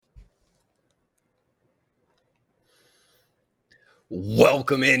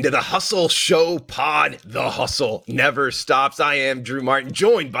Welcome into the Hustle Show Pod. The hustle never stops. I am Drew Martin,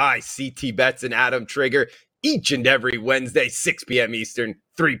 joined by CT Betts and Adam Trigger each and every Wednesday, 6 p.m. Eastern,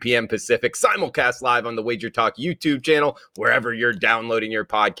 3 p.m. Pacific. Simulcast live on the Wager Talk YouTube channel, wherever you're downloading your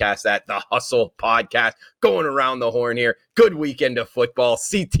podcast at. The Hustle Podcast. Going around the horn here. Good weekend of football.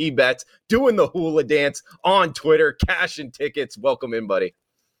 CT Betts doing the hula dance on Twitter, cashing tickets. Welcome in, buddy.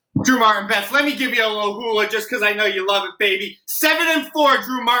 Drew Martin Betts, let me give you a little hula just because I know you love it, baby. 7-4,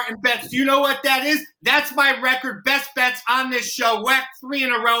 Drew Martin Betts. Do you know what that is? That's my record. Best bets on this show. Whack 3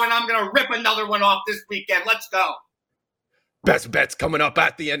 in a row, and I'm going to rip another one off this weekend. Let's go. Best bets coming up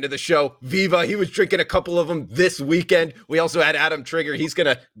at the end of the show. Viva, he was drinking a couple of them this weekend. We also had Adam Trigger. He's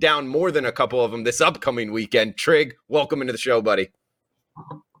going to down more than a couple of them this upcoming weekend. Trig, welcome into the show, buddy.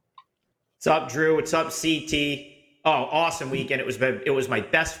 What's up, Drew? What's up, CT? Oh, awesome weekend. It was my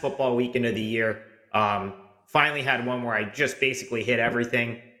best football weekend of the year. Finally had one where I just basically hit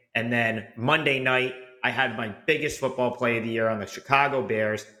everything. And then Monday night, I had my biggest football play of the year on the Chicago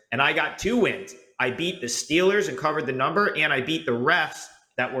Bears, and I got 2 wins. I beat the Steelers and covered the number, and I beat the refs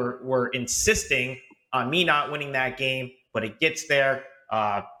that were insisting on me not winning that game, but it gets there.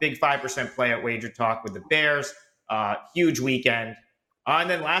 Big 5% play at Wager Talk with the Bears. Huge weekend. And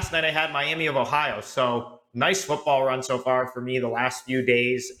then last night I had Miami of Ohio. So nice football run so far for me the last few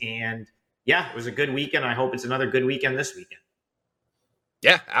days. And yeah, it was a good weekend. I hope it's another good weekend this weekend.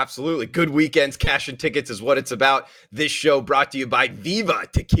 Yeah, absolutely. Good weekends, cashing tickets is what it's about. This show brought to you by Viva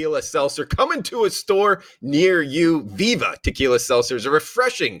Tequila Seltzer. Coming to a store near you. Viva Tequila Seltzer is a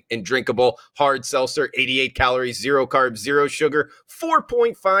refreshing and drinkable hard seltzer. 88 calories, 0 carbs, 0 sugar,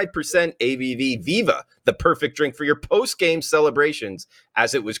 4.5% ABV. Viva, the perfect drink for your post-game celebrations,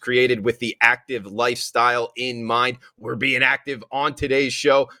 as it was created with the active lifestyle in mind. We're being active on today's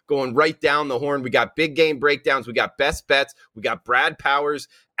show, going right down the horn. We got big game breakdowns. We got best bets. We got Brad Powers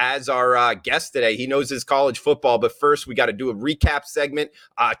as our guest today. He knows his college football, but first we got to do a recap segment.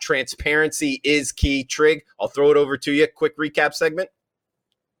 Transparency is key. Trig, I'll throw it over to you. Quick recap segment.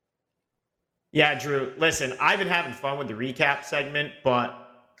 Yeah, Drew, listen, I've been having fun with the recap segment, but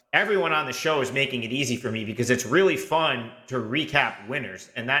everyone on the show is making it easy for me because it's really fun to recap winners.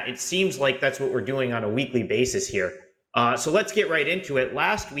 And that it seems like that's what we're doing on a weekly basis here. So let's get right into it.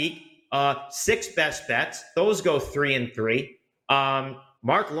 Last week, 6 best bets. Those go 3-3.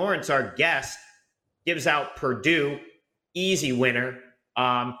 Mark Lawrence, our guest, gives out Purdue, easy winner.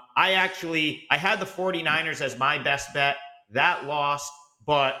 I had the 49ers as my best bet. That lost,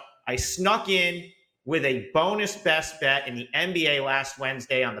 but I snuck in with a bonus best bet in the NBA last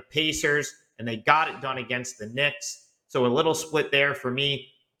Wednesday on the Pacers, and they got it done against the Knicks. So a little split there for me.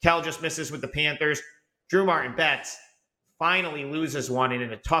 Kel just misses with the Panthers. Drew Martin Betts finally loses one in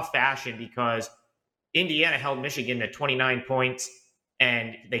a tough fashion because Indiana held Michigan to 29 points,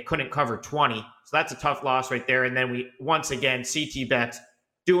 and they couldn't cover 20. So that's a tough loss right there. And then we, once again, CT Betts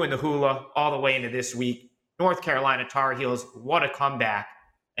doing the hula all the way into this week. North Carolina Tar Heels, what a comeback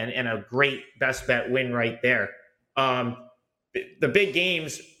and a great best bet win right there. The big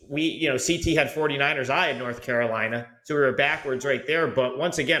games, CT had 49ers, I had North Carolina. So we were backwards right there. But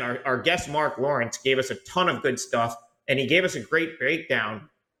once again, our guest Mark Lawrence gave us a ton of good stuff, and he gave us a great breakdown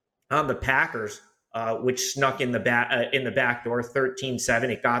on the Packers, which snuck in the back door, 13-7.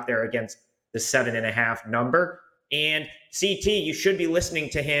 It got there against the 7.5 number. And CT, you should be listening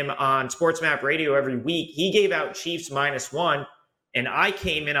to him on SportsMap Radio every week. He gave out Chiefs -1, and I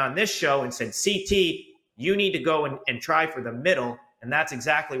came in on this show and said, CT, you need to go and try for the middle. And that's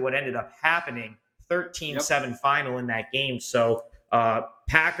exactly what ended up happening. 13-7 final in that game. So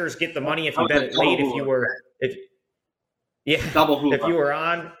Packers get the money if you bet it late.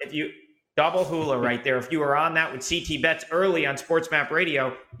 Double hula right there. If you were on that with CT Bets early on SportsMap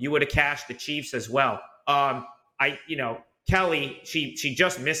Radio, you would have cashed the Chiefs as well. Kelly, she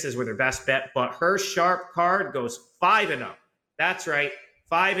just misses with her best bet, but her sharp card goes 5-0. That's right,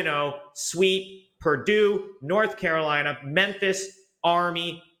 5-0. Sweep Purdue, North Carolina, Memphis,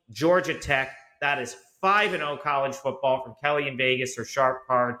 Army, Georgia Tech. That is 5-0 college football from Kelly in Vegas, her sharp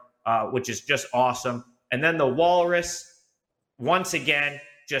card, which is just awesome. And then the Walrus, once again,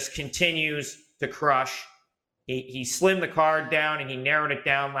 just continues to crush. He slimmed the card down and he narrowed it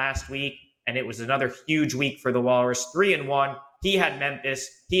down last week, and it was another huge week for the Walrus. 3-1. He had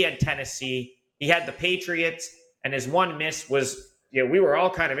Memphis. He had Tennessee. He had the Patriots, and his one miss was, we were all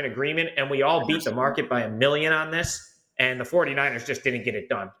kind of in agreement, and we all beat the market by $1 million on this, and the 49ers just didn't get it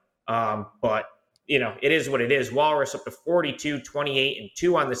done. But it is what it is. Walrus up to 42, 28, and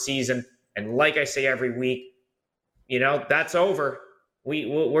 2 on the season. And like I say every week, that's over.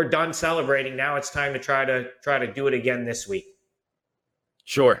 We're done celebrating. Now it's time to try to do it again this week.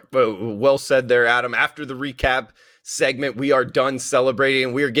 Sure. Well said there, Adam. After the recap segment, we are done celebrating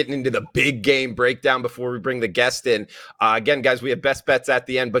and we are getting into the big game breakdown before we bring the guest in. Again, guys, we have best bets at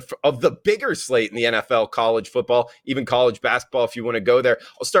the end, but of the bigger slate in the NFL, college football, even college basketball, if you want to go there,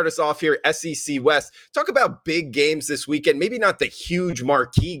 I'll start us off here. SEC West. Talk about big games this weekend. Maybe not the huge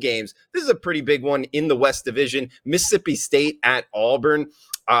marquee games. This is a pretty big one in the West Division. Mississippi State at Auburn.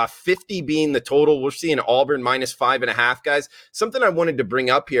 50 being the total. We're seeing Auburn -5.5, guys. Something I wanted to bring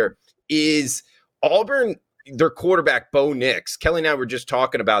up here is Auburn, their quarterback, Bo Nix. Kelly and I were just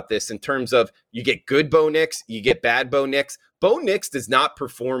talking about this in terms of you get good Bo Nix, you get bad Bo Nix. Bo Nix does not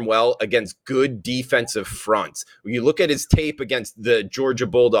perform well against good defensive fronts. When you look at his tape against the Georgia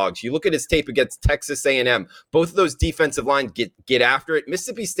Bulldogs, you look at his tape against Texas A&M, both of those defensive lines get after it.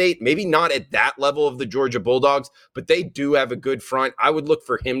 Mississippi State, maybe not at that level of the Georgia Bulldogs, but they do have a good front. I would look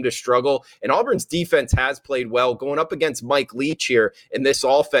for him to struggle. And Auburn's defense has played well. Going up against Mike Leach here in this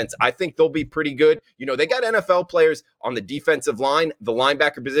offense, I think they'll be pretty good. You know, they got NFL players on the defensive line, the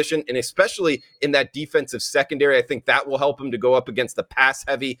linebacker position, and especially in that defensive secondary. I think that will help them to go up against the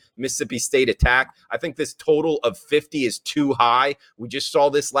pass-heavy Mississippi State attack. I think this total of 50 is too high. We just saw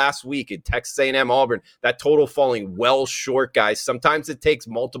this last week at Texas A&M Auburn. That total falling well short, guys. Sometimes it takes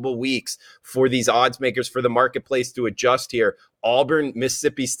multiple weeks for these odds makers, for the marketplace to adjust here. Auburn,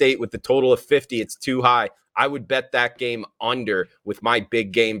 Mississippi State with the total of 50, it's too high. I would bet that game under with my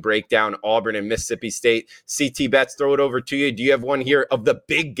big game breakdown, Auburn and Mississippi State. CT Bets, throw it over to you. Do you have one here of the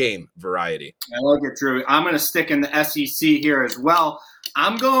big game variety? I like it, Drew. I'm going to stick in the SEC here as well.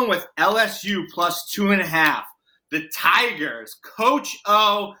 I'm going with LSU +2.5. The Tigers. Coach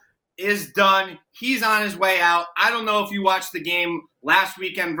O is done. He's on his way out. I don't know if you watched the game last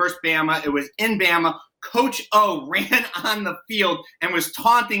weekend versus Bama. It was in Bama. Coach O ran on the field and was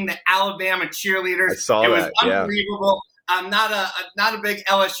taunting the Alabama cheerleaders. I saw it was that. unbelievable. Yeah. I'm not a big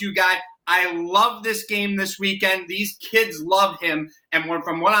LSU guy. I love this game this weekend. These kids love him, and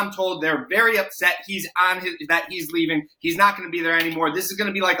from what I'm told, they're very upset that he's leaving. He's not going to be there anymore. This is going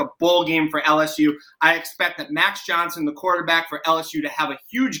to be like a bowl game for LSU. I expect that Max Johnson, the quarterback for LSU, to have a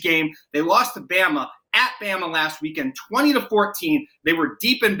huge game. They lost to Bama at Bama last weekend, 20-14. They were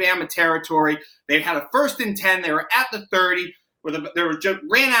deep in Bama territory. They had a 1st and 10. They were at the 30. They were just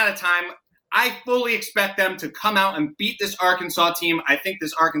ran out of time. I fully expect them to come out and beat this Arkansas team. I think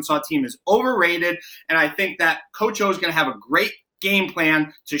this Arkansas team is overrated, and I think that Coach O is going to have a great game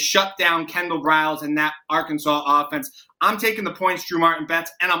plan to shut down Kendall Briles and that Arkansas offense. I'm taking the points, Drew Martin Bets,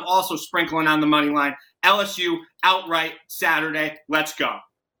 and I'm also sprinkling on the money line. LSU outright Saturday. Let's go.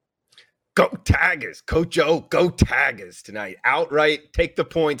 Go Tigers. Coach O, go Tigers tonight. Outright, take the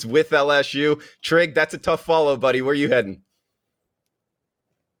points with LSU. Trig, that's a tough follow, buddy. Where are you heading?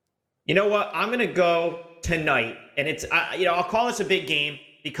 You know what? I'm going to go tonight, and it's I'll call this a big game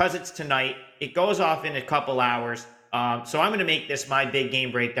because it's tonight. It goes off in a couple hours, so I'm going to make this my big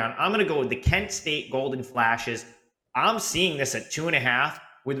game breakdown. I'm going to go with the Kent State Golden Flashes. I'm seeing this at 2.5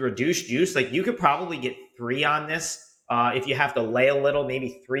 with reduced juice. Like, you could probably get 3 on this if you have to lay a little,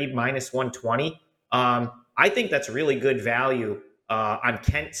 maybe 3 -120. I think that's really good value on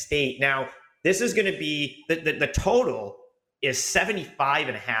Kent State. Now, this is going to be the total is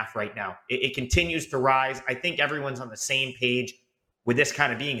 75.5 right now. It continues to rise. I think everyone's on the same page with this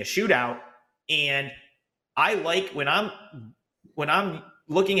kind of being a shootout. And I like when I'm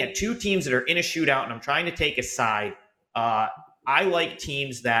looking at two teams that are in a shootout and I'm trying to take a side, I like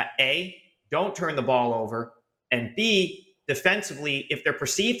teams that A, don't turn the ball over, and B, defensively, if they're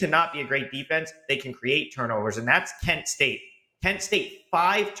perceived to not be a great defense, they can create turnovers. And that's Kent State. Kent State,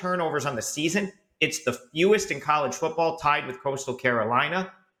 5 turnovers on the season. It's the fewest in college football, tied with Coastal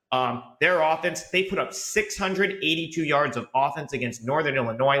Carolina. Their offense, they put up 682 yards of offense against Northern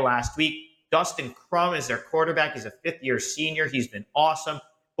Illinois last week. Dustin Crum is their quarterback. He's a 5th-year senior. He's been awesome.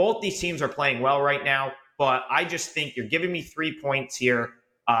 Both these teams are playing well right now, but I just think you're giving me 3 points here.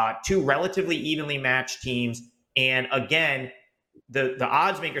 2 relatively evenly matched teams. And again, the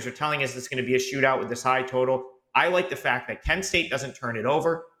odds makers are telling us it's going to be a shootout with this high total. I like the fact that Kent State doesn't turn it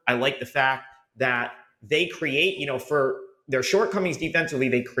over. I like the fact that they create, for their shortcomings defensively,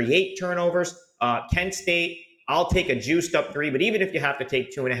 they create turnovers. Kent State, I'll take a juiced up 3, but even if you have to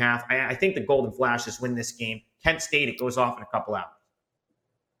take 2.5, I think the Golden Flashes win this game. Kent State, it goes off in a couple hours.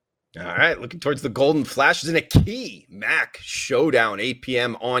 All right, looking towards the Golden Flashes in a key MAC showdown, 8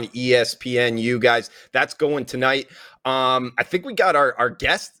 p.m. on ESPN. You guys, that's going tonight. I think we got our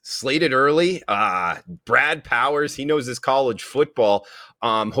guest slated early. Brad Powers, he knows his college football.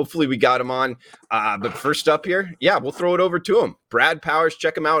 Hopefully we got him on. But first up here, we'll throw it over to him. Brad Powers,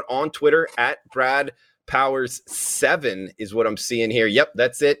 check him out on Twitter at Brad Powers 7 is what I'm seeing here. Yep,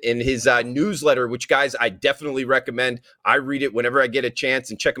 that's it. In his newsletter, which, guys, I definitely recommend. I read it whenever I get a chance,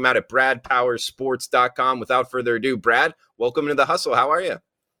 and check him out at bradpowersports.com. Without further ado, Brad, welcome to The Hustle. How are you?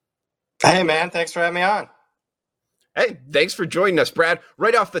 Hey, man. Thanks for having me on. Hey, thanks for joining us, Brad.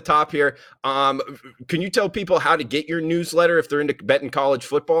 Right off the top here, can you tell people how to get your newsletter if they're into betting college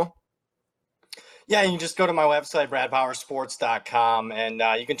football? Yeah, you can just go to my website, bradpowersports.com, and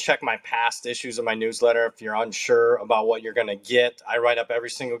you can check my past issues of my newsletter if you're unsure about what you're going to get. I write up every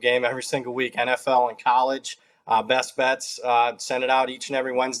single game, every single week, NFL and college, best bets, send it out each and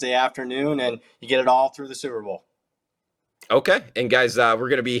every Wednesday afternoon, and you get it all through the Super Bowl. Okay, and guys, we're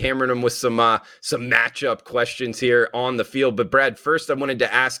going to be hammering them with some matchup questions here on the field. But Brad, first I wanted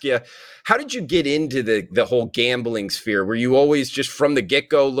to ask you, how did you get into the whole gambling sphere? Were you always just from the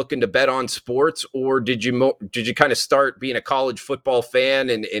get-go looking to bet on sports, or did you kind of start being a college football fan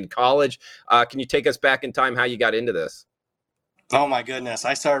in college? Can you take us back in time how you got into this? Oh, my goodness.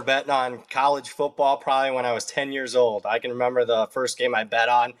 I started betting on college football probably when I was 10 years old. I can remember the first game I bet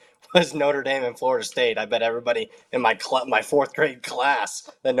on was Notre Dame and Florida State. I bet everybody in my fourth grade class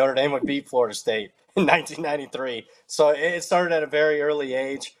that Notre Dame would beat Florida State in 1993. So it started at a very early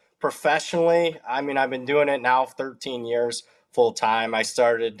age. Professionally, I mean, I've been doing it now 13 years full time. I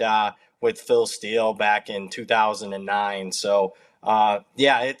started with Phil Steele back in 2009. So,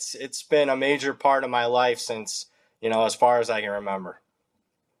 yeah, it's been a major part of my life since, as far as I can remember.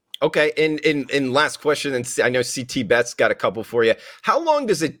 Okay, and last question, and I know CT Bet's got a couple for you. How long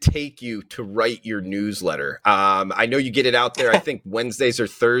does it take you to write your newsletter? I know you get it out there, I think Wednesdays or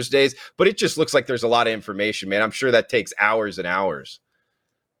Thursdays, but it just looks like there's a lot of information, man. I'm sure that takes hours and hours.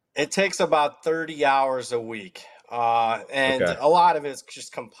 It takes about 30 hours a week, and Okay. a lot of it's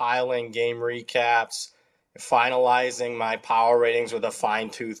just compiling game recaps, finalizing my power ratings with a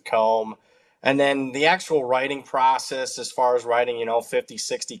fine-tooth comb. And then the actual writing process, as far as writing, 50,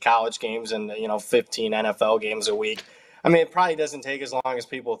 60 college games and, 15 NFL games a week, I mean, it probably doesn't take as long as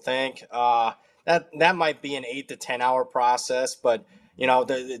people think. That might be an 8 to 10 hour process, but,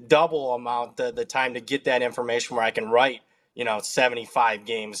 the double amount, the time to get that information where I can write, 75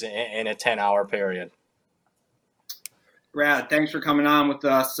 games in a 10-hour period. Brad, thanks for coming on with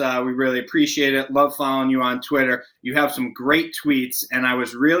us. We really appreciate it. Love following you on Twitter. You have some great tweets, and I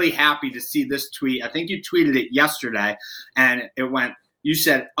was really happy to see this tweet. I think you tweeted it yesterday, and you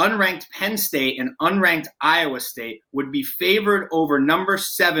said unranked Penn State and unranked Iowa State would be favored over number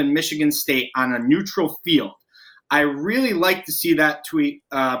 7 Michigan State on a neutral field. I really like to see that tweet,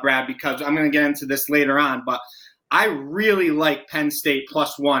 Brad, because I'm going to get into this later on, but I really like Penn State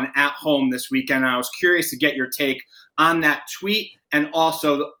 +1 at home this weekend. And I was curious to get your take on that tweet and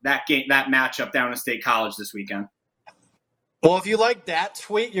also that matchup down at State College this weekend. Well, if you like that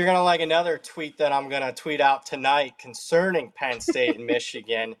tweet, you're going to like another tweet that I'm going to tweet out tonight concerning Penn State and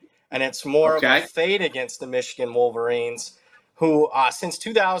Michigan. And it's more of a fade against the Michigan Wolverines, who since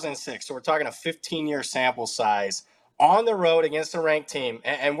 2006, so we're talking a 15-year sample size, on the road against a ranked team.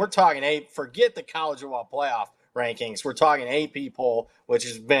 And we're talking forget the college football playoff rankings. We're talking AP poll, which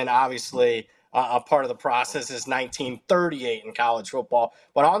has been obviously a part of the process since 1938 in college football.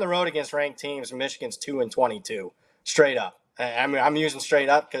 But on the road against ranked teams, Michigan's 2-22, straight up. I mean, I'm using straight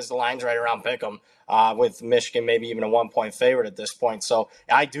up because the line's right around pick'em, with Michigan maybe even a 1-point favorite at this point. So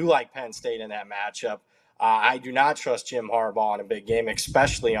I do like Penn State in that matchup. I do not trust Jim Harbaugh in a big game,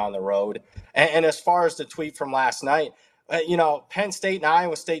 especially on the road. And as far as the tweet from last night, Penn State and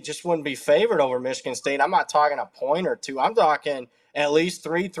Iowa State just wouldn't be favored over Michigan State. I'm not talking a point or two. I'm talking at least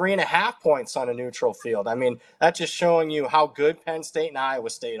 3.5 points on a neutral field. I mean, that's just showing you how good Penn State and Iowa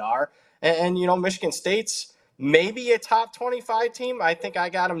State are. And Michigan State's maybe a top 25 team. I think I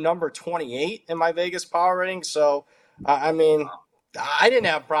got them number 28 in my Vegas power rating. So, I mean, I didn't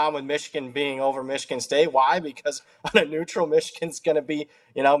have a problem with Michigan being over Michigan State. Why? Because on a neutral, Michigan's going to be,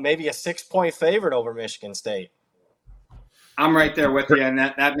 maybe a 6-point favorite over Michigan State. I'm right there with you, and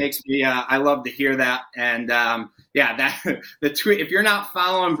that makes me. I love to hear that, and the tweet. If you're not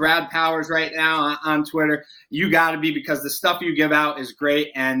following Brad Powers right now on Twitter, you got to be, because the stuff you give out is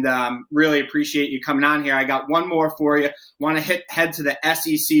great, and really appreciate you coming on here. I got one more for you. Want to head to the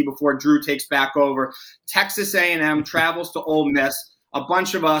SEC before Drew takes back over. Texas A&M travels to Ole Miss. A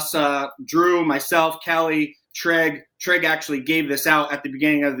bunch of us, Drew, myself, Kelly, Trig actually gave this out at the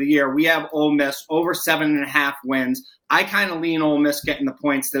beginning of the year. We have Ole Miss over 7.5 wins. I kind of lean Ole Miss getting the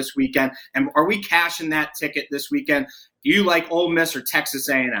points this weekend. And are we cashing that ticket this weekend? Do you like Ole Miss or Texas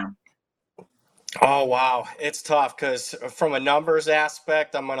A&M? Oh, wow. It's tough because from a numbers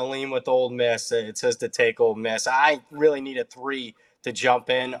aspect, I'm going to lean with Ole Miss. It says to take Ole Miss. I really need a 3 to jump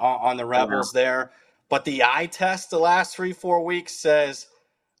in on the Rebels there. But the eye test the last 3-4 weeks says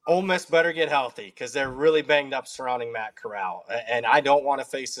Ole Miss better get healthy because they're really banged up surrounding Matt Corral. And I don't want to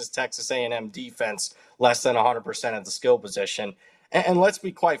face this Texas A&M defense less than 100% at the skill position. And let's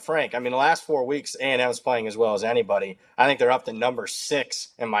be quite frank. I mean, the last 4 weeks, A&M's playing as well as anybody. I think they're up to number 6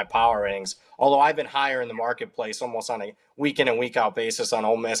 in my power ratings. Although I've been higher in the marketplace almost on a week in and week out basis on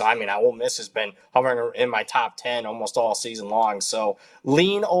Ole Miss. I mean, Ole Miss has been hovering in my top 10 almost all season long. So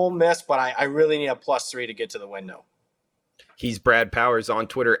lean Ole Miss, but I really need a +3 to get to the window. He's Brad Powers on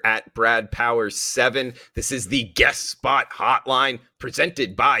Twitter at BradPowers7. This is the Guest Spot Hotline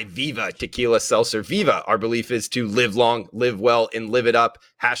presented by Viva Tequila Seltzer. Viva, our belief is to live long, live well, and live it up.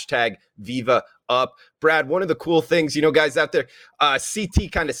 Hashtag Viva Up. Brad, one of the cool things, guys out there,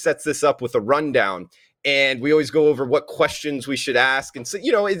 CT kind of sets this up with a rundown. And we always go over what questions we should ask. And so,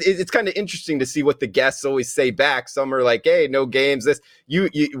 it's kind of interesting to see what the guests always say back. Some are like, hey, no games. This, you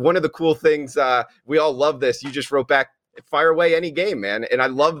one of the cool things, we all love this. You just wrote back, fire away any game, man. And I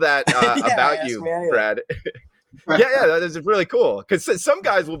love that about you, Brad. yeah, that is really cool. Because some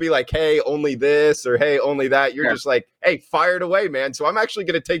guys will be like, hey, only this, or hey, only that. You're just like, hey, fire it away, man. So I'm actually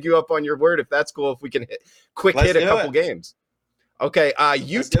going to take you up on your word if that's cool, if we can hit a couple games. Okay,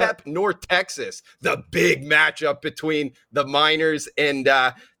 UTEP, North Texas, the big matchup between the Miners and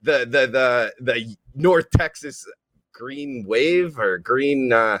the North Texas Green Wave or Green,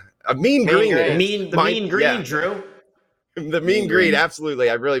 Mean Green, Drew. The Mean Green, absolutely.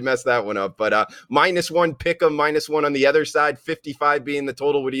 I really messed that one up. But -1 pick 'em, -1 on the other side, 55 being the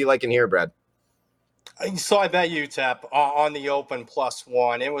total. What do you like in here, Brad? So I bet UTEP on the open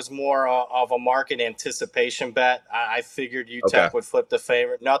 +1. It was more of a market anticipation bet. I figured UTEP would flip the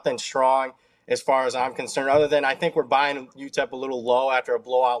favorite. Nothing strong as far as I'm concerned, other than I think we're buying UTEP a little low after a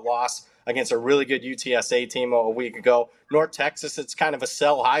blowout loss against a really good UTSA team a week ago. North Texas, it's kind of a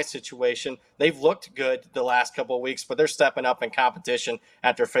sell high situation. They've looked good the last couple of weeks, but they're stepping up in competition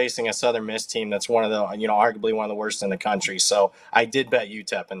after facing a Southern Miss team that's one of the, arguably one of the worst in the country. So I did bet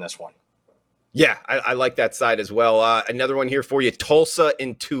UTEP in this one. Yeah, I like that side as well. Another one here for you, Tulsa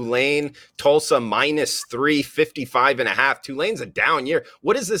and Tulane. Tulsa -3, 55.5. Tulane's a down year.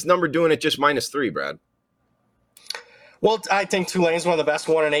 What is this number doing at just -3, Brad? Well, I think Tulane's one of the best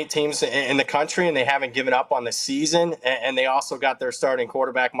 1-8 teams in the country, and they haven't given up on the season. And they also got their starting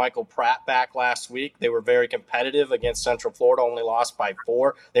quarterback, Michael Pratt, back last week. They were very competitive against Central Florida, only lost by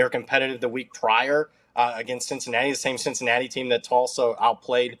 4. They were competitive the week prior against Cincinnati, the same Cincinnati team that Tulsa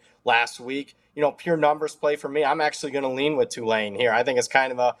outplayed last week. Pure numbers play for me. I'm actually going to lean with Tulane here. I think it's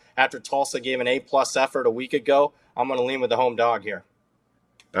kind of after Tulsa gave an A+ effort a week ago, I'm going to lean with the home dog here.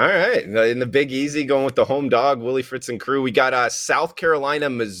 All right. In the Big Easy, going with the home dog, Willie Fritz and crew. We got South Carolina,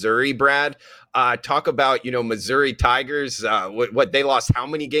 Missouri, Brad. Talk about, Missouri Tigers. What they lost how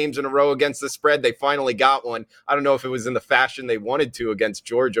many games in a row against the spread? They finally got one. I don't know if it was in the fashion they wanted to against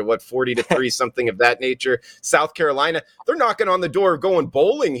Georgia, 40-3, something of that nature. South Carolina, they're knocking on the door going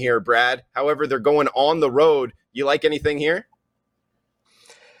bowling here, Brad. However, they're going on the road. You like anything here?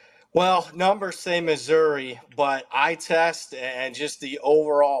 Well, numbers say Missouri, but eye test and just the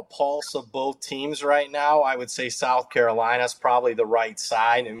overall pulse of both teams right now, I would say South Carolina's probably the right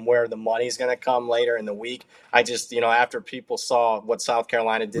side and where the money's going to come later in the week. I just, after people saw what South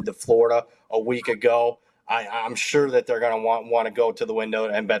Carolina did to Florida a week ago, I'm sure that they're going to want to go to the window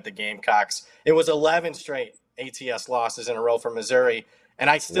and bet the Gamecocks. It was 11 straight ATS losses in a row for Missouri, and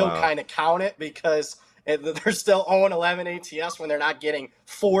I still kind of count it because – they're still 0-11 ATS when they're not getting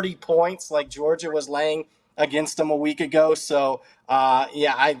 40 points like Georgia was laying against them a week ago. So,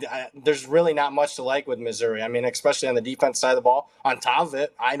 there's really not much to like with Missouri. I mean, especially on the defense side of the ball. On top of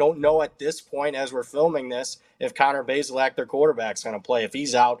it, I don't know at this point as we're filming this if Connor Bazelak, their quarterback, is going to play. If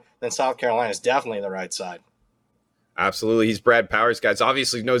he's out, then South Carolina is definitely the right side. Absolutely. He's Brad Powers, guys.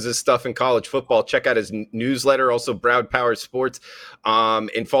 Obviously knows this stuff in college football. Check out his newsletter, also Brad Powers Sports,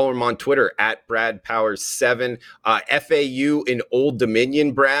 and follow him on Twitter at Brad Powers7. FAU in Old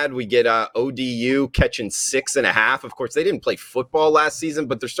Dominion, Brad. We get ODU catching 6.5. Of course, they didn't play football last season,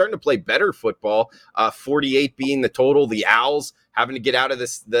 but they're starting to play better football. 48 being the total. The Owls having to get out of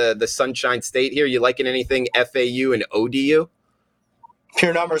the Sunshine State here. You liking anything FAU and ODU?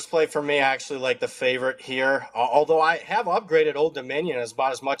 Pure numbers play for me. I actually like the favorite here, although I have upgraded Old Dominion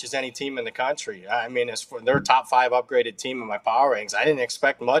about as much as any team in the country. I mean, as for their top 5 upgraded team in my power ratings, I didn't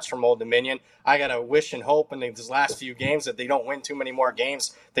expect much from Old Dominion. I got to wish and hope in these last few games that they don't win too many more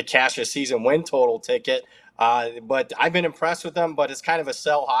games to cash a season win total ticket. But I've been impressed with them, but it's kind of a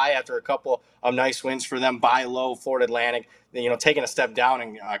sell high after a couple of nice wins for them. Buy low, Florida Atlantic, taking a step down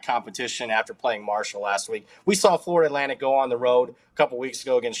in competition after playing Marshall last week. We saw Florida Atlantic go on the road a couple weeks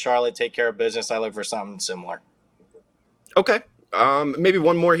ago against Charlotte, take care of business. I look for something similar. Okay. Maybe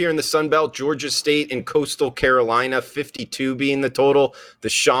one more here in the Sun Belt. Georgia State and Coastal Carolina, 52 being the total. The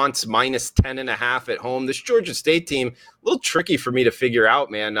Chants minus 10.5 at home. This Georgia State team, a little tricky for me to figure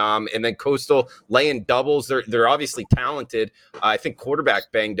out, man. And then Coastal laying doubles. They're obviously talented. I think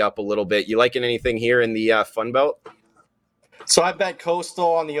quarterback banged up a little bit. You liking anything here in the Sun Belt? So I bet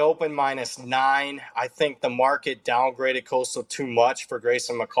Coastal on the open -9. I think the market downgraded Coastal too much for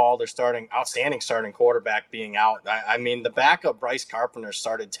Grayson McCall. Their outstanding starting quarterback being out. I mean, the backup Bryce Carpenter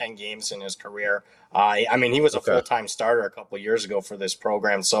started 10 games in his career. He was a full-time starter a couple of years ago for this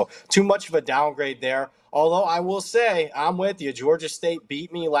program. So too much of a downgrade there. Although I will say, I'm with you. Georgia State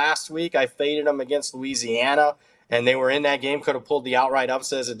beat me last week. I faded them against Louisiana, and they were in that game, could have pulled the outright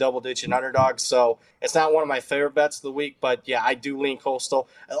upset as a double-digit underdog. So it's not one of my favorite bets of the week, but yeah, I do lean Coastal.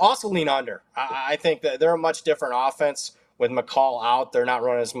 I also lean under. I think that they're a much different offense with McCall out. They're not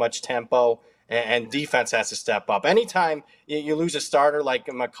running as much tempo, and defense has to step up. Anytime you lose a starter like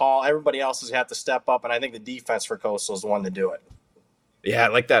McCall, everybody else has have to step up, and I think the defense for Coastal is the one to do it. Yeah, I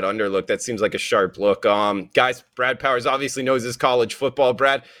like that under look. That seems like a sharp look. Guys, Brad Powers obviously knows his college football.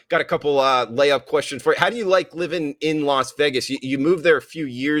 Brad, got a couple layup questions for you. How do you like living in Las Vegas? You moved there a few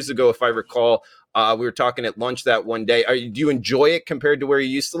years ago, if I recall. We were talking at lunch that one day. Do you enjoy it compared to where you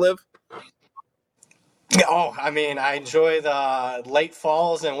used to live? Oh, I enjoy the late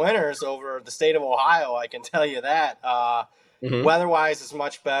falls and winters over the state of Ohio. I can tell you that. Weather-wise, it's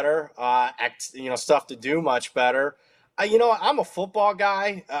much better. Stuff to do much better. I'm a football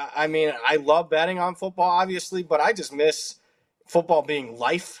guy. I love betting on football, obviously, but I just miss football being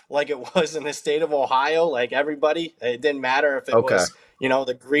life like it was in the state of Ohio. Like everybody, it didn't matter if it was, the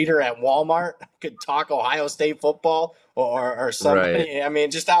greeter at Walmart could talk Ohio State football or somebody. Right.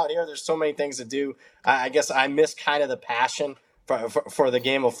 Just out here, there's so many things to do. I guess I miss kind of the passion for the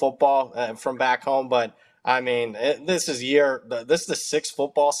game of football from back home. But this is the 6th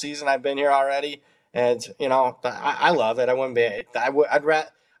football season I've been here already. And, I love it. I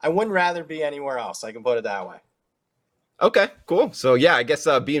wouldn't rather be anywhere else. I can put it that way. Okay, cool. So, yeah, I guess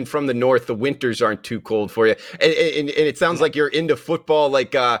being from the north, the winters aren't too cold for you. And it sounds like you're into football,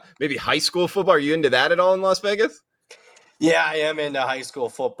 like maybe high school football. Are you into that at all in Las Vegas? Yeah, I am into high school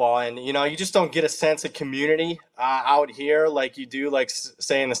football. And, you just don't get a sense of community out here like you do, like,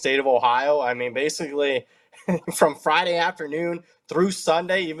 say, in the state of Ohio. Basically, from Friday afternoon through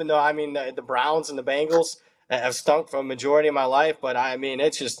Sunday, even though, the Browns and the Bengals have stunk for a majority of my life. But,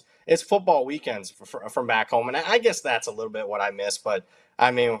 it's football weekends from back home. And I guess that's a little bit what I miss. But,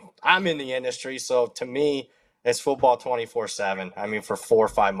 I'm in the industry. So, to me, it's football 24/7. For 4 or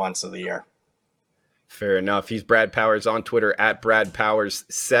 5 months of the year. Fair enough. He's Brad Powers on Twitter at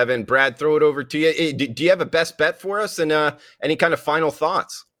BradPowers7. Brad, throw it over to you. Do you have a best bet for us and any kind of final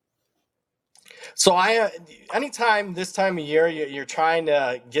thoughts? So anytime this time of year you're trying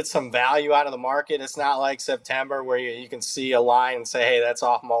to get some value out of the market, it's not like September where you can see a line and say, hey, that's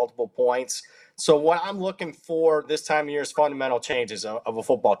off multiple points. So what I'm looking for this time of year is fundamental changes of a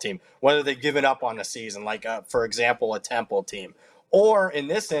football team, whether they've given up on the season, like, for example, a Temple team. Or in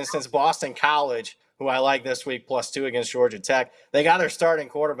this instance, Boston College, who I like this week, +2 against Georgia Tech. They got their starting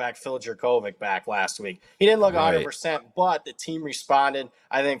quarterback, Phil Jurkovec, back last week. He didn't look 100%, but the team responded,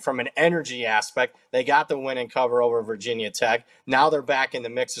 I think, from an energy aspect. They got the win and cover over Virginia Tech. Now they're back in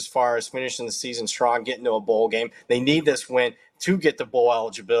the mix as far as finishing the season strong, getting to a bowl game. They need this win to get the bowl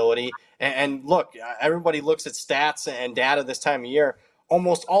eligibility. And look, everybody looks at stats and data this time of year.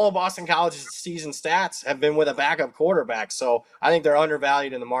 Almost all of Boston College's season stats have been with a backup quarterback. So I think they're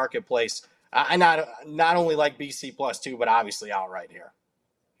undervalued in the marketplace. I not only like BC +2, but obviously outright here.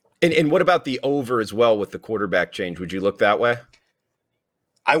 And what about the over as well with the quarterback change? Would you look that way?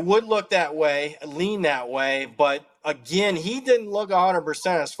 I would look that way, lean that way. But again, he didn't look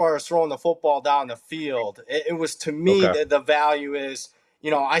 100% as far as throwing the football down the field. It was, to me, the value is,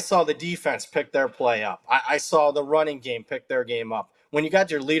 I saw the defense pick their play up. I saw the running game pick their game up. When you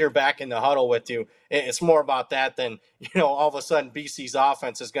got your leader back in the huddle with you, it's more about that than, all of a sudden BC's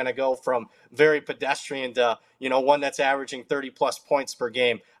offense is going to go from very pedestrian to, one that's averaging 30-plus points per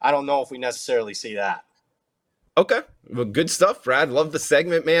game. I don't know if we necessarily see that. Okay. Well, good stuff, Brad. Love the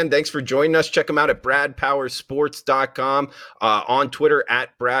segment, man. Thanks for joining us. Check him out at BradPowersports.com, on Twitter at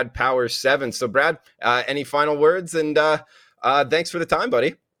BradPowers7. So, Brad, any final words? And thanks for the time,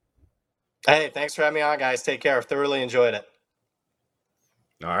 buddy. Hey, thanks for having me on, guys. Take care. I've thoroughly enjoyed it.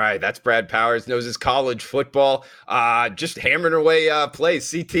 All right, that's Brad Powers, knows his college football. Just hammering away plays.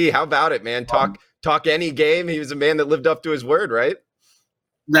 CT, how about it, man? Talk any game. He was a man that lived up to his word, right?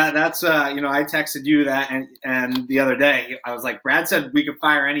 That's I texted you that and the other day I was like, Brad said we could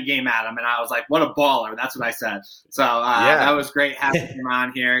fire any game at him, and I was like, what a baller. That's what I said. So that was great having him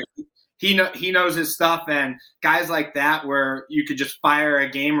on here. He knows his stuff, and guys like that where you could just fire a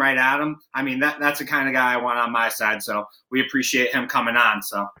game right at him. I mean, that's the kind of guy I want on my side. So we appreciate him coming on.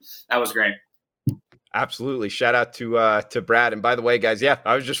 So that was great. Absolutely. Shout out to Brad. And by the way, guys,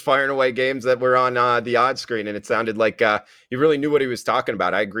 I was just firing away games that were on the odds screen, and it sounded like he really knew what he was talking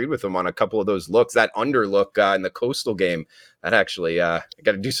about. I agreed with him on a couple of those looks. That under look in the Coastal game, that actually I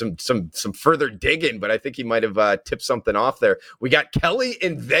got to do some further digging, but I think he might have tipped something off there. We got Kelly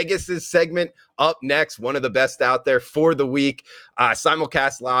in Vegas's segment up next, one of the best out there for the week.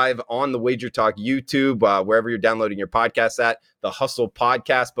 Simulcast live on the Wager Talk YouTube, wherever you're downloading your podcasts at, the Hustle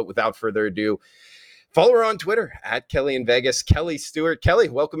Podcast. But without further ado, follow her on Twitter at Kelly in Vegas, Kelly Stewart. Kelly,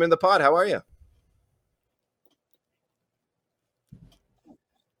 welcome in the pod. How are you?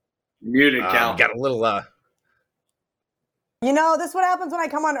 Muted, Cal. Got a little. This is what happens when I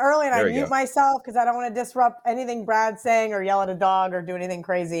come on early and I mute myself because I don't want to disrupt anything Brad's saying or yell at a dog or do anything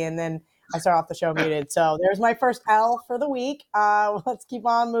crazy, and then I start off the show muted. So there's my first L for the week. Let's keep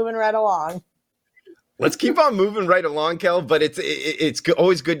on moving right along. Let's keep on moving right along, Kel, but it's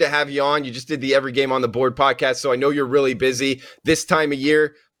always good to have you on. You just did the Every Game on the Board podcast, so I know you're really busy this time of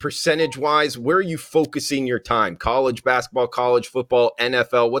year. Percentage-wise, where are you focusing your time? College basketball, college football,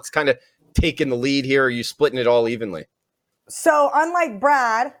 NFL? What's kind of taking the lead here? Are you splitting it all evenly? So unlike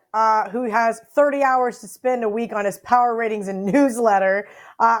Brad, who has 30 hours to spend a week on his power ratings and newsletter,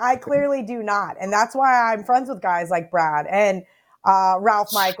 I clearly do not. And that's why I'm friends with guys like Brad and Ralph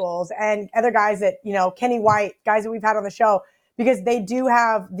Michaels and other guys that, Kenny White, guys that we've had on the show, because they do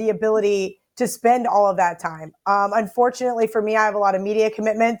have the ability to spend all of that time. Unfortunately for me, I have a lot of media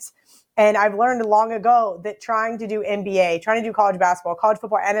commitments, and I've learned long ago that trying to do NBA, trying to do college basketball, college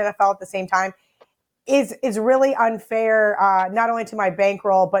football, and NFL at the same time is really unfair, not only to my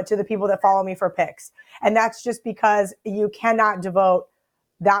bankroll, but to the people that follow me for picks. And that's just because you cannot devote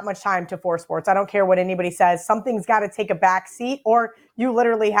that much time to 4 sports. I don't care what anybody says. Something's got to take a back seat, or you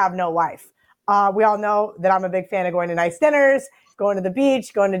literally have no life. We all know that I'm a big fan of going to nice dinners, going to the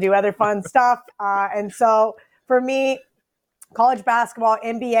beach, going to do other fun stuff. And so for me, college basketball,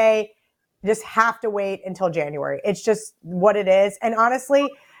 NBA, just have to wait until January. It's just what it is. And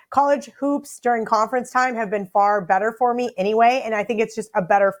honestly, college hoops during conference time have been far better for me anyway. And I think it's just a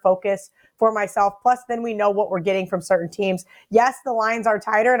better focus for myself. Plus, then we know what we're getting from certain teams. Yes, the lines are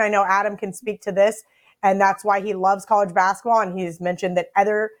tighter, and I know Adam can speak to this, and that's why he loves college basketball. And he's mentioned that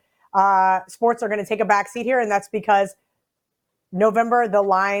other sports are going to take a back seat here, and that's because November, the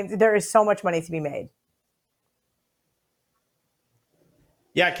lines, there is so much money to be made.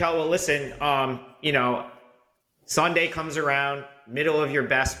 Yeah, Kel, well, listen, Sunday comes around, middle of your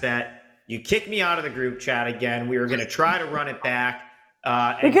best bet. You kick me out of the group chat again. We were going to try to run it back.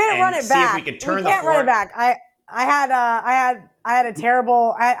 We couldn't run it back. If we could turn we can't run it back. I had a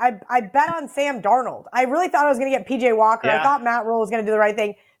terrible. I bet on Sam Darnold. I really thought I was going to get PJ Walker. Yeah. I thought Matt Rule was going to do the right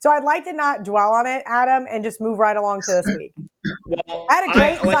thing. So I'd like to not dwell on it, Adam, and just move right along to this week. Well, I had a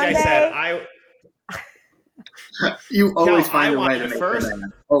great Sunday. Like I said, you always find a way to make first.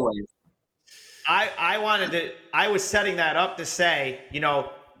 Always. I was setting that up to say,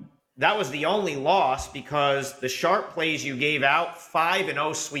 that was the only loss because the sharp plays you gave out,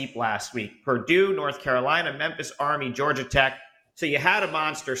 5-0 sweep last week. Purdue, North Carolina, Memphis, Army, Georgia Tech. So you had a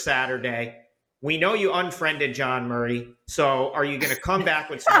monster Saturday. We know you unfriended John Murray. So are you going to come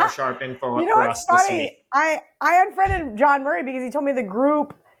back with some more sharp info for us this week? I unfriended John Murray because he told me the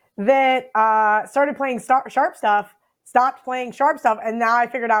group that started playing sharp stuff stopped playing sharp stuff. And now I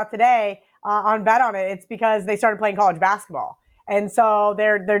figured out today on Bet On It, it's because they started playing college basketball. And so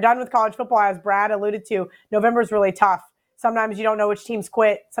they're done with college football, as Brad alluded to. November's really tough. Sometimes you don't know which teams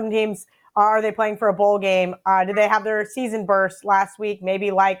quit. Some teams, are they playing for a bowl game? Did they have their season burst last week?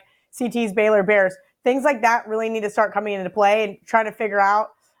 Maybe like CT's Baylor Bears. Things like that really need to start coming into play, and trying to figure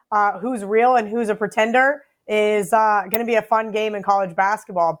out who's real and who's a pretender is going to be a fun game in college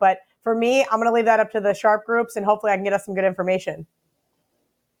basketball. But for me, I'm going to leave that up to the sharp groups, and hopefully I can get us some good information.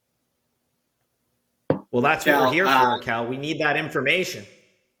 Well, that's what we're here for, Cal. We need that information.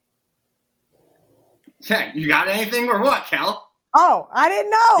 Yeah, you got anything or what, Cal? Oh, I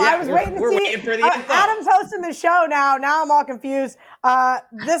didn't know. Yeah, I was waiting to see. Waiting for the info. Adam's hosting the show now. Now I'm all confused.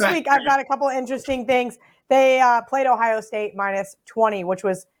 This week I've got a couple of interesting things. They played Ohio State -20, which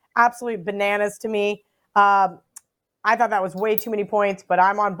was absolute bananas to me. I thought that was way too many points, but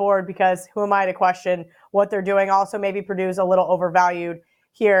I'm on board because who am I to question what they're doing? Also, maybe Purdue's a little overvalued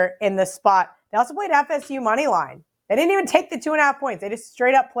here in this spot. They also played FSU money line. They didn't even take the 2.5 points. They just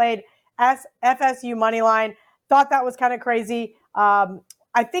straight up played FSU money line. Thought that was kind of crazy.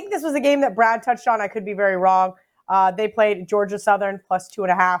 I think this was a game that Brad touched on. I could be very wrong. They played Georgia Southern plus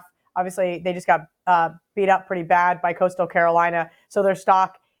 2.5. Obviously, they just got beat up pretty bad by Coastal Carolina, so their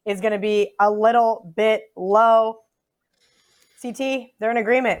stock is going to be a little bit low. CT, they're in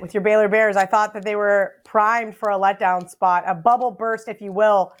agreement with your Baylor Bears. I thought that they were primed for a letdown spot, a bubble burst, if you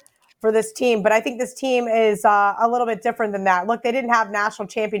will, for this team. But I think this team is a little bit different than that. Look, they didn't have national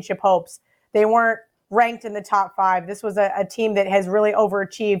championship hopes. They weren't ranked in the top 5. This was a team that has really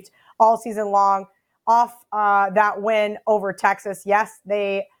overachieved all season long off that win over Texas. Yes,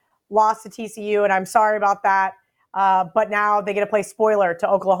 they lost to TCU, and I'm sorry about that. But now they get to play spoiler to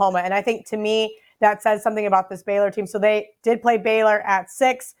Oklahoma. And I think, to me, that says something about this Baylor team. So they did play Baylor at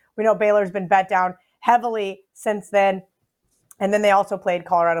 6. We know Baylor's been bet down heavily since then. And then they also played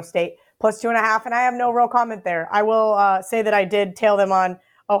Colorado State plus 2.5. And I have no real comment there. I will say that I did tail them on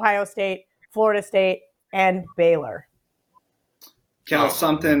Ohio State, Florida State, and Baylor. Kel,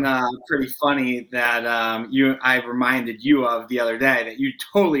 something pretty funny that I reminded you of the other day that you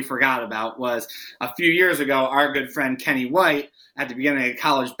totally forgot about was a few years ago, our good friend Kenny White, at the beginning of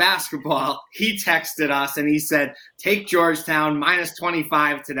college basketball, he texted us and he said, take Georgetown minus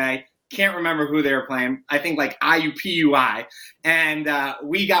 25 today. Can't remember who they were playing. I think like IUPUI. And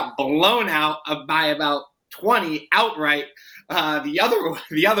we got blown out by about 20 outright the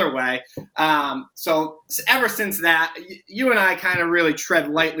other way. So ever since that, you and I kind of really tread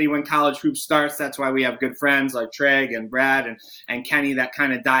lightly when college hoops starts. That's why we have good friends like Trig and Brad and Kenny that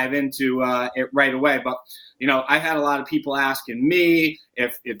kind of dive into it right away. But, you know, I had a lot of people asking me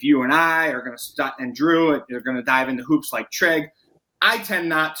if you and I are going to start, and Drew, if you're going to dive into hoops like Trig. I tend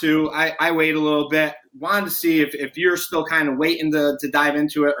not to. I wait a little bit. Wanted to see if you're still kind of waiting to dive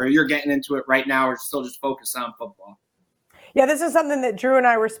into it, or you're getting into it right now, or still just focused on football. Yeah, this is something that Drew and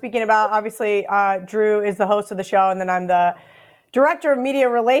I were speaking about. Obviously, Drew is the host of the show, and then I'm the director of media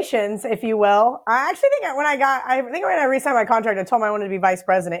relations, if you will. I actually think when I re-signed my contract, I told him I wanted to be vice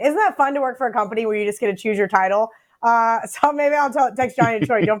president. Isn't that fun to work for a company where you just get to choose your title? So maybe I'll text Johnny and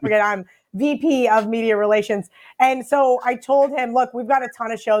Troy. Don't forget, I'm VP of Media Relations. And so I told him, look, we've got a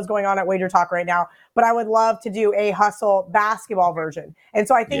ton of shows going on at Wager Talk right now, but I would love to do a Hustle basketball version. And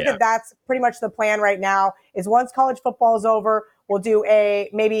so I think that that's pretty much the plan right now is once college football is over, we'll do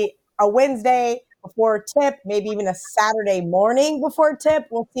maybe a Wednesday before tip, maybe even a Saturday morning before tip.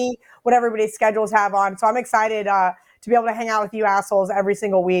 We'll see what everybody's schedules have on. So I'm excited to be able to hang out with you assholes every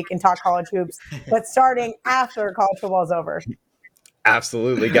single week and talk college hoops, but starting after college football is over.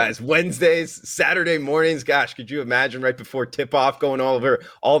 Absolutely, guys. Wednesdays, Saturday mornings. Gosh, could you imagine right before tip-off going all over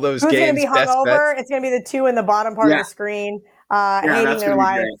all those Who's games? Who's going to be hungover? It's going to be the 2 in the bottom part of the screen, hating their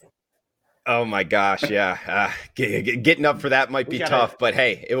lives. Oh, my gosh, yeah. Getting up for that might be tough, but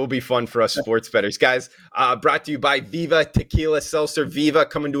hey, it will be fun for us sports bettors. Guys, brought to you by Viva Tequila Seltzer. Viva,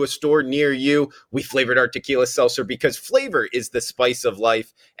 coming to a store near you. We flavored our tequila seltzer because flavor is the spice of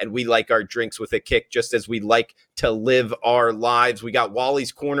life, and we like our drinks with a kick just as we like to live our lives. We got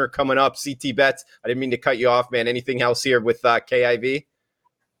Wally's Corner coming up. CT Bets, I didn't mean to cut you off, man. Anything else here with KIV?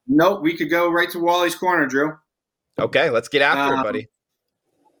 Nope, we could go right to Wally's Corner, Drew. Okay, let's get after it, buddy.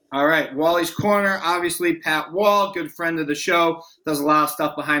 All right, Wally's Corner, obviously Pat Wall, good friend of the show, does a lot of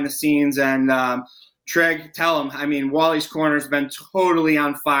stuff behind the scenes. And Trig, tell him, I mean, Wally's Corner has been totally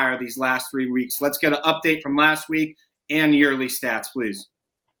on fire these last 3 weeks. Let's get an update from last week and yearly stats, please.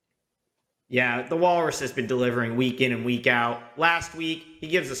 Yeah, the Walrus has been delivering week in and week out. Last week, he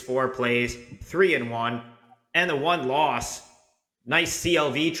gives us 4 plays, 3-1, and the 1 loss. Nice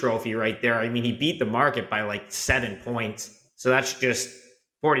CLV trophy right there. I mean, he beat the market by like 7 points. So that's just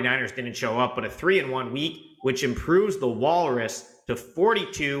 49ers didn't show up, but a 3-1 week, which improves the Walrus to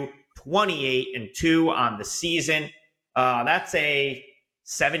 42, 28-2 on the season. That's a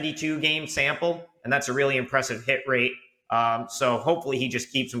 72 game sample, and that's a really impressive hit rate. So hopefully he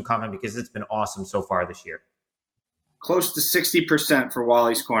just keeps them coming because it's been awesome so far this year. Close to 60% for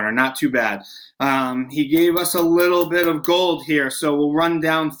Wally's Corner. Not too bad. He gave us a little bit of gold here, so we'll run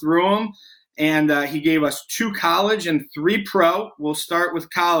down through them. And he gave us 2 college and 3 pro. We'll start with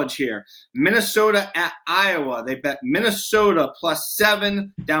college here. Minnesota at Iowa. They bet Minnesota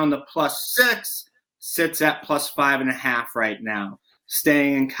 +7 down to +6. Sits at +5.5 right now.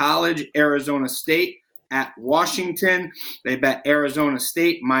 Staying in college, Arizona State at Washington. They bet Arizona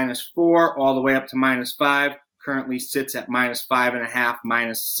State -4 all the way up to -5. currently sits at -5.5,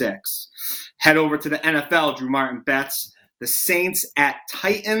 -6. Head over to the NFL, Drew Martin bets the Saints at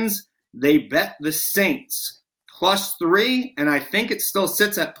Titans. They bet the Saints +3, and I think it still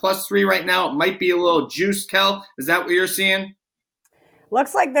sits at +3 right now. It might be a little juiced, Kel. Is that what you're seeing?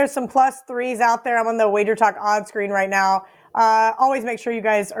 Looks like there's some +3s out there. I'm on the Wager Talk odds screen right now. Always make sure you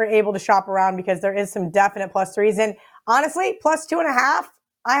guys are able to shop around because there is some definite +3s. And honestly, +2.5,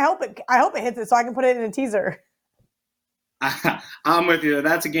 I hope it hits it so I can put it in a teaser. I'm with you.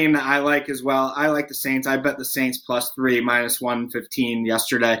 That's a game that I like as well. I like the Saints. I bet the Saints +3, -115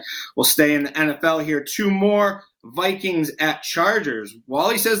 yesterday. We'll stay in the NFL here. 2 more. Vikings at Chargers.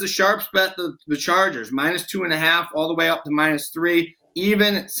 Wally says the Sharps bet the Chargers -2.5 all the way up to -3.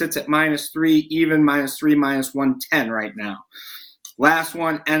 Even sits at -3, even -3, -110 right now. Last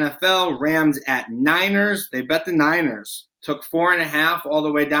one, NFL, Rams at Niners. They bet the Niners. Took 4.5 all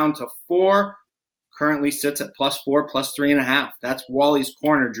the way down to 4. Currently sits at +4, +3.5. That's Wally's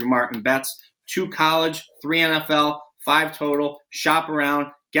Corner, Drew Martin bets. 2 college, 3 NFL, 5 total. Shop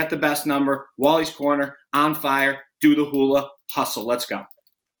around, get the best number. Wally's Corner, on fire, do the hula, hustle. Let's go.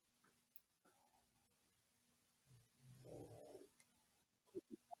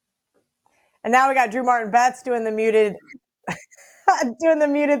 And now we got Drew Martin bets doing the muted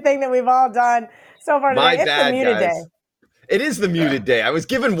thing that we've all done so far today. It's the muted day. It is the muted day. I was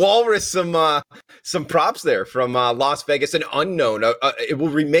giving Walrus some props there from Las Vegas, an unknown. It will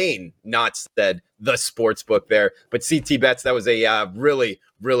remain not said the sports book there, but CT Bets, that was a really,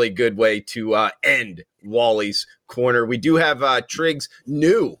 really good way to end Wally's Corner. We do have Trig's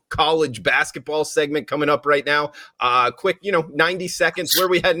new college basketball segment coming up right now. Quick, 90 seconds. Where are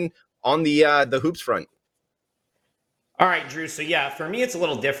we heading on the hoops front? All right, Drew. So, yeah, for me, it's a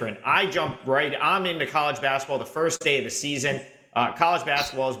little different. I'm into college basketball the first day of the season. College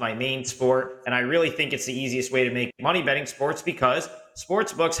basketball is my main sport, and I really think it's the easiest way to make money betting sports because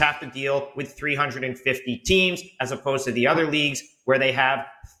sports books have to deal with 350 teams as opposed to the other leagues where they have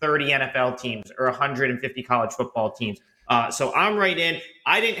 30 NFL teams or 150 college football teams. So I'm right in.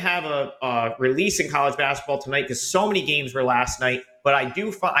 I didn't have a release in college basketball tonight because so many games were last night, but I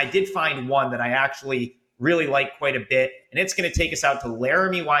did find one that I actually really like quite a bit, and it's going to take us out to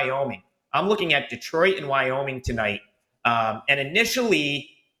Laramie, Wyoming. I'm looking at Detroit and Wyoming tonight. And initially,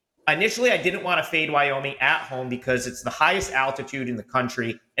 I didn't want to fade Wyoming at home because it's the highest altitude in the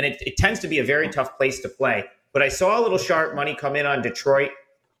country, and it tends to be a very tough place to play. But I saw a little sharp money come in on Detroit,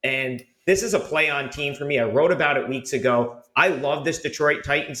 and this is a play-on team for me. I wrote about it weeks ago. I love this Detroit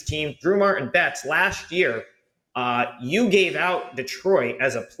Titans team. Drew Martin bets last year, you gave out Detroit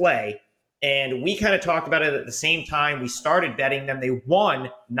as a play, and we kind of talked about it at the same time. We started betting them. They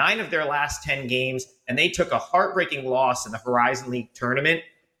won 9 of their last 10 games, and they took a heartbreaking loss in the Horizon League tournament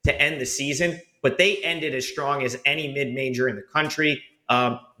to end the season. But they ended as strong as any mid-major in the country.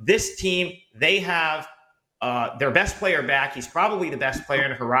 This team, they have their best player back. He's probably the best player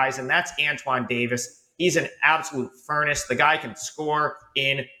in Horizon. That's Antoine Davis. He's an absolute furnace. The guy can score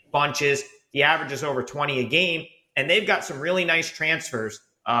in bunches. He averages over 20 a game. And they've got some really nice transfers.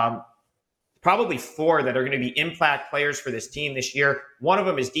 Probably 4 that are going to be impact players for this team this year. One of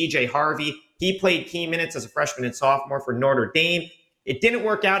them is DJ Harvey. He played key minutes as a freshman and sophomore for Notre Dame. It didn't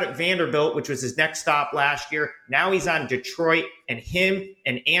work out at Vanderbilt, which was his next stop last year. Now he's on Detroit, and him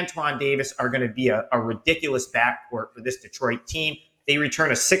and Antoine Davis are going to be a ridiculous backcourt for this Detroit team. They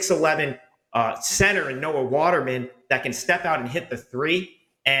return a 6'11" center in Noah Waterman that can step out and hit the 3.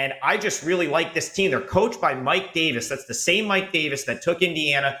 And I just really like this team. They're coached by Mike Davis. That's the same Mike Davis that took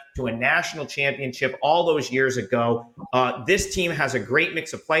Indiana to a national championship all those years ago. This team has a great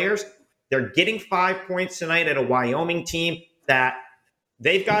mix of players. They're getting 5 points tonight at a Wyoming team that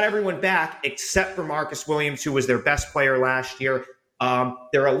they've got everyone back except for Marcus Williams, who was their best player last year.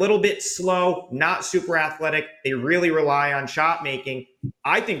 They're a little bit slow, not super athletic. They really rely on shot making.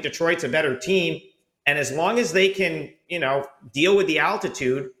 I think Detroit's a better team. And as long as they can, deal with the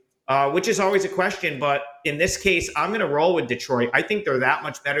altitude, which is always a question, but in this case, I'm going to roll with Detroit. I think they're that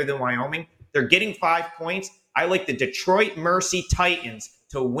much better than Wyoming. They're getting 5 points. I like the Detroit Mercy Titans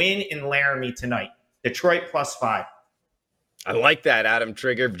to win in Laramie tonight. Detroit +5. I like that, Adam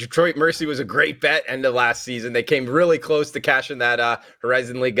Trigger. Detroit Mercy was a great bet end of last season. They came really close to cashing that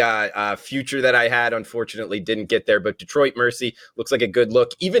Horizon League future that I had. Unfortunately, didn't get there. But Detroit Mercy looks like a good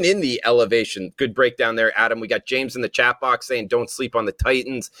look, even in the elevation. Good breakdown there, Adam. We got James in the chat box saying don't sleep on the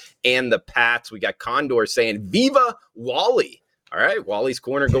Titans and the Pats. We got Condor saying Viva Wally. All right, Wally's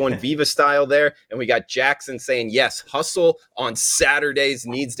Corner going Viva style there. And we got Jackson saying, yes, hustle on Saturdays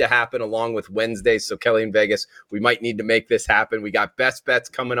needs to happen along with Wednesdays. So Kelly in Vegas, we might need to make this happen. We got best bets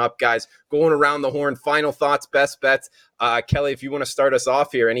coming up, guys. Going around the horn, final thoughts, best bets. Kelly, if you want to start us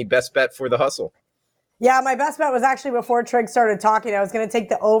off here, any best bet for the hustle? Yeah, my best bet was actually before Trig started talking. I was going to take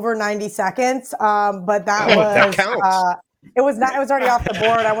the over 90 seconds, but that counts. It was already off the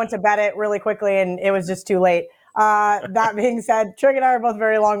board. I went to bet it really quickly, and it was just too late. That being said, Trig and I are both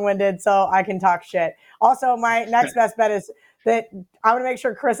very long-winded, so I can talk shit. Also, my next best bet is that I want to make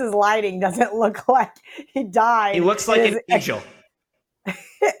sure Chris's lighting doesn't look like he died. He looks like an angel. You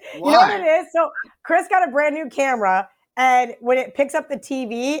know what it is? So Chris got a brand new camera, and when it picks up the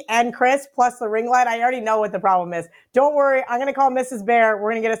TV and Chris plus the ring light, I already know what the problem is. Don't worry. I'm going to call Mrs. Bear.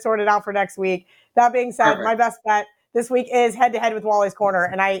 We're going to get it sorted out for next week. That being said, my best bet this week is head-to-head with Wally's Corner,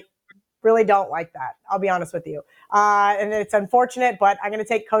 and I really don't like that. I'll be honest with you. And it's unfortunate, but I'm going to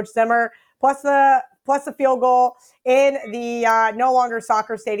take Coach Zimmer plus the field goal in the no longer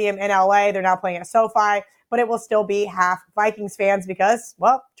soccer stadium in LA. They're now playing at SoFi, but it will still be half Vikings fans because,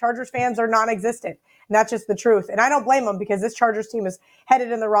 well, Chargers fans are non-existent. And that's just the truth. And I don't blame them because this Chargers team is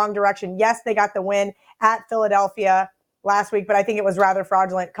headed in the wrong direction. Yes, they got the win at Philadelphia last week, but I think it was rather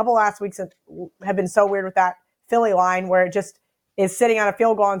fraudulent. A couple last weeks have been so weird with that Philly line where it just is sitting on a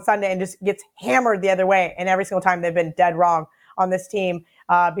field goal on Sunday and just gets hammered the other way. And every single time they've been dead wrong on this team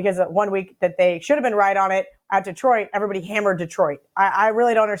because one week that they should have been right on it at Detroit, everybody hammered Detroit. I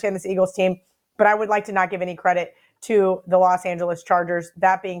really don't understand this Eagles team, but I would like to not give any credit to the Los Angeles Chargers.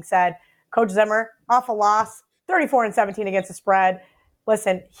 That being said, Coach Zimmer, off a loss, 34-17 against the spread.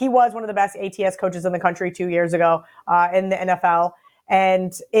 Listen, he was one of the best ATS coaches in the country 2 years ago in the NFL.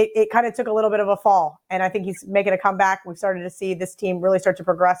 And it kind of took a little bit of a fall. And I think he's making a comeback. We've started to see this team really start to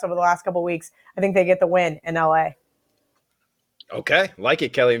progress over the last couple of weeks. I think they get the win in LA. Okay, like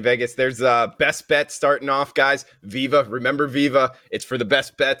it, Kelly in Vegas. There's best bet starting off, guys. Viva, remember Viva. It's for the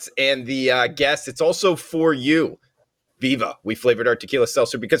best bets and the guests. It's also for you. Viva. We flavored our tequila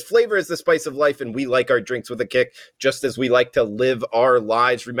seltzer because flavor is the spice of life, and we like our drinks with a kick, just as we like to live our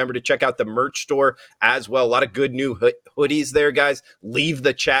lives. Remember to check out the merch store as well. A lot of good new hoodies there, guys. Leave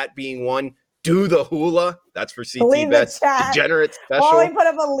the chat being one. Do the hula. That's for CT Bets. Degenerate special. Wally put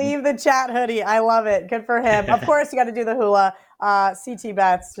up a leave the chat hoodie. I love it. Good for him. Of course, you got to do the hula. CT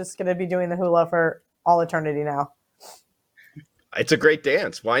Bets just going to be doing the hula for all eternity now. It's a great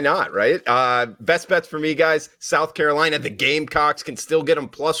dance. Why not, right? Best bets for me, guys. South Carolina, the Gamecocks can still get them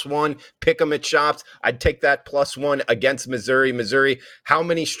 +1. Pick them at shops. I'd take that +1 against Missouri. Missouri, how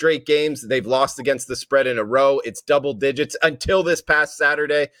many straight games they've lost against the spread in a row? It's double digits until this past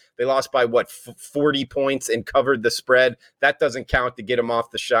Saturday. They lost by, 40 points and covered the spread. That doesn't count to get them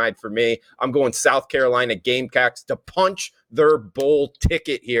off the schneid for me. I'm going South Carolina Gamecocks to punch their bowl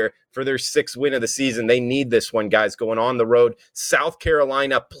ticket here for their 6th win of the season. They need this one, guys, going on the road. South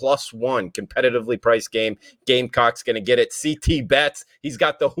Carolina +1, competitively priced game. Gamecocks going to get it. CT Bets, he's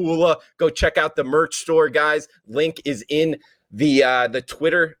got the hula. Go check out the merch store, guys. Link is in the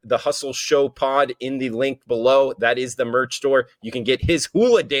Twitter, the Hustle Show pod in the link below. That is the merch store. You can get his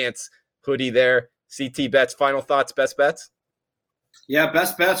hula dance hoodie there. CT Bets, final thoughts, best bets? Yeah,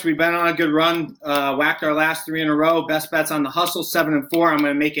 best bets. We've been on a good run. Whacked our last 3 in a row. Best bets on the Hustle, 7-4. I'm going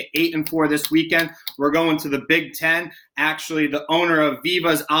to make it 8-4 this weekend. We're going to the Big Ten. Actually, the owner of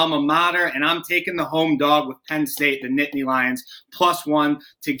Viva's alma mater, and I'm taking the home dog with Penn State, the Nittany Lions, +1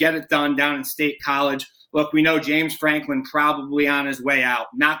 to get it done down in State College. Look, we know James Franklin probably on his way out,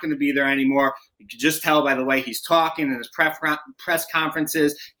 not going to be there anymore. You can just tell by the way he's talking in his press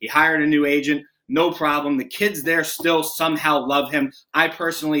conferences. He hired a new agent. No problem. The kids there still somehow love him. I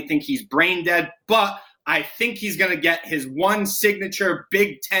personally think he's brain dead, but I think he's going to get his one signature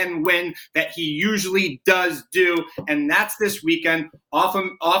Big Ten win that he usually does do, and that's this weekend off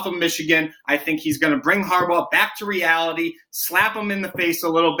of Michigan. I think he's going to bring Harbaugh back to reality, slap him in the face a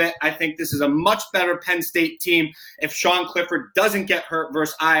little bit. I think this is a much better Penn State team. If Sean Clifford doesn't get hurt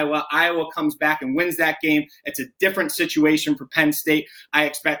versus Iowa, Iowa comes back and wins that game. It's a different situation for Penn State. I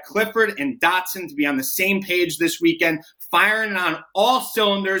expect Clifford and Dotson to be on the same page this weekend, firing on all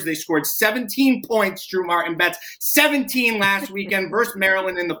cylinders. They scored 17 points, Drew Martin bets, 17 last weekend versus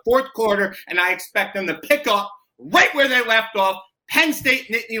Maryland in the 4th quarter, and I expect them to pick up right where they left off. Penn State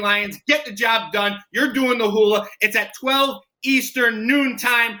Nittany Lions, get the job done. You're doing the hula. It's at 12 Eastern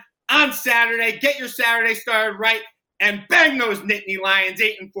noontime on Saturday. Get your Saturday started right, and bang those Nittany Lions,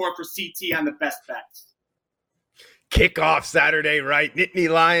 8-4 for CT on the best bets. Kickoff Saturday, right? Nittany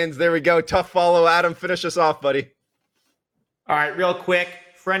Lions. There we go. Tough follow, Adam. Finish us off, buddy. All right, real quick.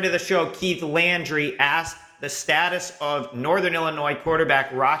 Friend of the show, Keith Landry, asked the status of Northern Illinois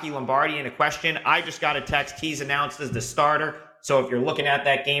quarterback Rocky Lombardi in a question. I just got a text. He's announced as the starter. So if you're looking at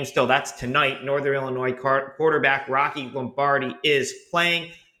that game still, that's tonight. Northern Illinois quarterback Rocky Lombardi is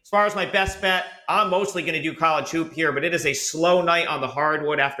playing. As far as my best bet, I'm mostly going to do college hoop here, but it is a slow night on the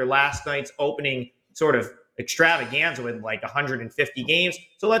hardwood after last night's opening sort of extravaganza with like 150 games.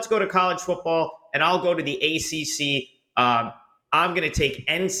 So let's go to college football, and I'll go to the ACC. I'm going to take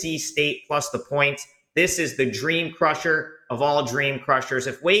NC State plus the points. This is the dream crusher of all dream crushers.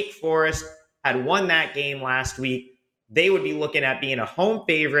 If Wake Forest had won that game last week, they would be looking at being a home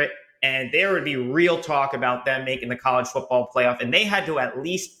favorite, and there would be real talk about them making the college football playoff. And they had to at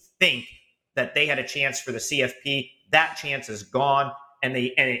least think that they had a chance for the CFP. That chance is gone, and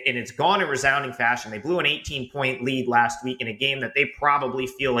it's gone in resounding fashion. They blew an 18-point lead last week in a game that they probably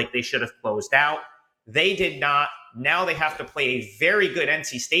feel like they should have closed out. They did not. Now they have to play a very good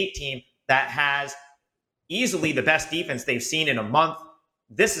NC State team that has easily the best defense they've seen in a month.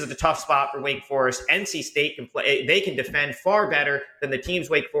 This is a tough spot for Wake Forest. NC State can play; they can defend far better than the teams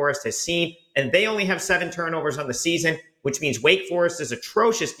Wake Forest has seen, and they only have 7 turnovers on the season, which means Wake Forest's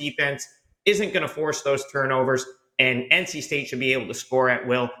atrocious defense isn't going to force those turnovers, and NC State should be able to score at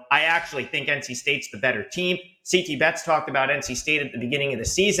will. I actually think NC State's the better team. CT Betts talked about NC State at the beginning of the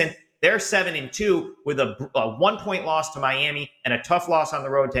season. They're 7-2 with a 1-point loss to Miami and a tough loss on the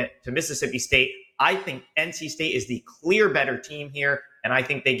road to Mississippi State. I think NC State is the clear better team here, and I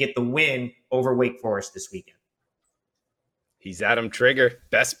think they get the win over Wake Forest this weekend. He's Adam Trigger.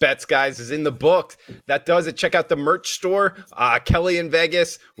 Best bets, guys, is in the book. That does it. Check out the merch store. Kelly in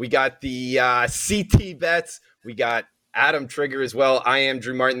Vegas. We got the CT bets. We got Adam Trigger as well. I am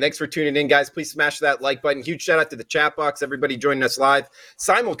Drew Martin. Thanks for tuning in, guys. Please smash that like button. Huge shout out to the chat box. Everybody joining us live.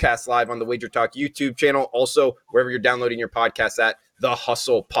 Simulcast live on the Wager Talk YouTube channel. Also, wherever you're downloading your podcasts at, the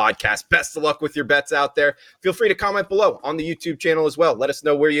Hustle Podcast. Best of luck with your bets out there. Feel free to comment below on the YouTube channel as well. Let us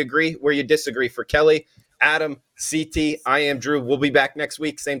know where you agree, where you disagree. For Kelly, Adam, CT, I am Drew. We'll be back next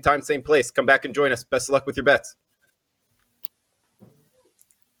week. Same time, same place. Come back and join us. Best of luck with your bets.